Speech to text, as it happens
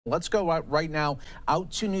Let's go out right now out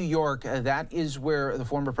to New York. That is where the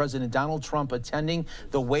former President Donald Trump attending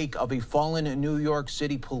the wake of a fallen New York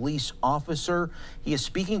City police officer. He is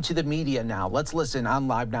speaking to the media now. Let's listen on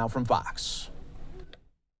Live Now from Fox. I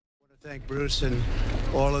want to thank Bruce and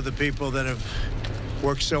all of the people that have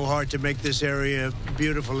worked so hard to make this area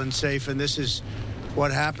beautiful and safe. And this is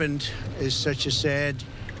what happened. Is such a sad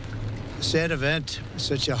event,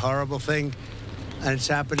 such a horrible thing. And it's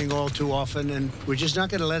happening all too often, and we're just not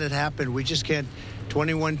going to let it happen. We just can't.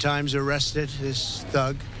 21 times arrested, this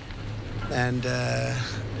thug, and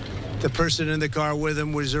the person in the car with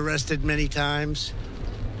him was arrested many times,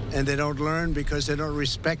 and they don't learn because they don't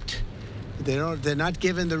respect. They're not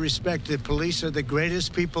given the respect. The police are the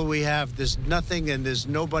greatest people we have. There's nothing and there's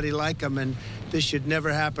nobody like them, and this should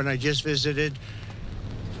never happen. I just visited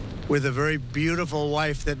with a very beautiful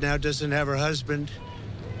wife that now doesn't have her husband.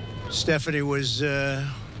 Stephanie was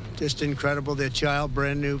just incredible. Their child,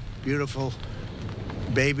 brand new, beautiful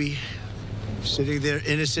baby, sitting there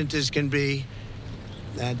innocent as can be,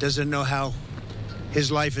 doesn't know how his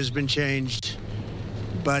life has been changed.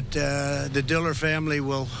 But the Diller family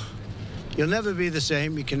you'll never be the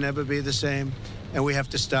same. You can never be the same. And we have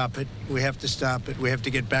to stop it. We have to stop it. We have to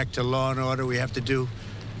get back to law and order. We have to do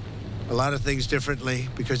a lot of things differently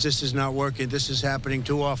because this is not working. This is happening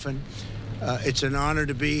too often. It's an honor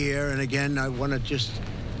to be here, and again, I want to just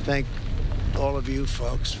thank all of you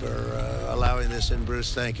folks for allowing this, and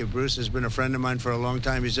Bruce, thank you. Bruce has been a friend of mine for a long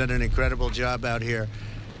time. He's done an incredible job out here,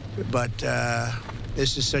 but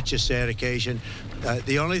this is such a sad occasion.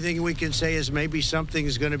 The only thing we can say is maybe something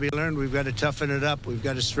is going to be learned. We've got to toughen it up. We've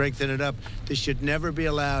got to strengthen it up. This should never be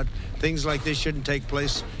allowed. Things like this shouldn't take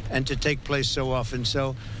place, and to take place so often.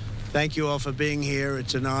 So thank you all for being here.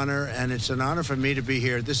 It's an honor, and it's an honor for me to be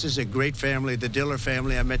here. This is a great family, the Diller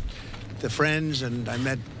family. I met the friends, and I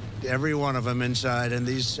met every one of them inside, and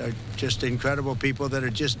these are just incredible people that are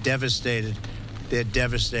just devastated. They're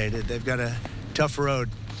devastated. They've got a tough road.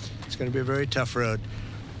 It's going to be a very tough road.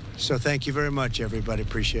 So thank you very much, everybody.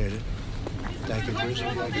 Appreciate it. Thank you, Bruce. Thank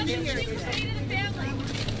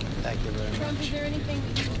you very much. Is there anything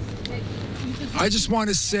I just want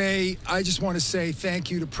to say thank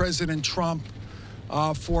you to President Trump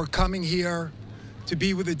for coming here to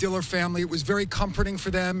be with the Diller family. It was very comforting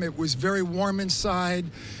for them. It was very warm inside,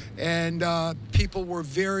 and people were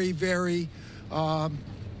very, very,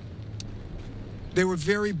 they were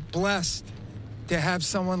very blessed to have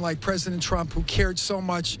someone like President Trump who cared so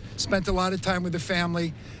much, spent a lot of time with the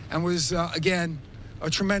family, and was, again, a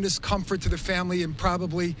tremendous comfort to the family and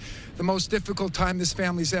probably the most difficult time this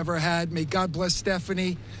family's ever had. May God bless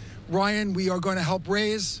Stephanie. Ryan, we are going to help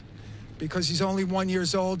raise because he's only 1 year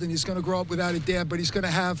old and he's going to grow up without a dad, but he's going to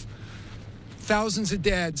have thousands of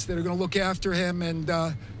dads that are going to look after him, and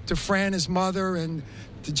to Fran, his mother, and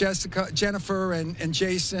to Jennifer and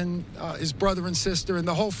Jason, his brother and sister, and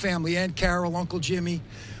the whole family, Aunt Carol, Uncle Jimmy.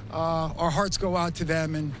 Our hearts go out to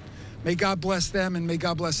them, and may God bless them, and may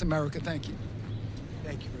God bless America. Thank you.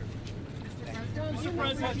 Thank you very much. Mr.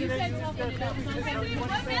 President, you said toughen it up. What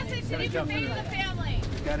message did you convey to the family?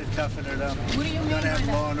 We've got to toughen it up. What do you mean? We've got to have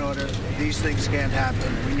law and order. These things can't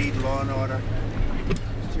happen. We need law and order. It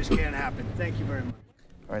just can't happen. Thank you very much.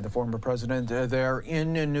 All right, the former president there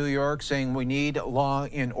in New York saying we need law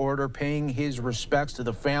and order, paying his respects to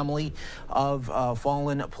the family of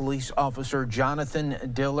fallen police officer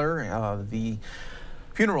Jonathan Diller. The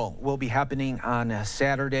funeral will be happening on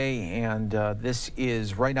Saturday, and this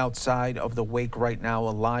is right outside of the wake right now.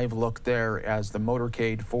 A live look there as the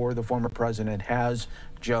motorcade for the former president has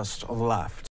just left.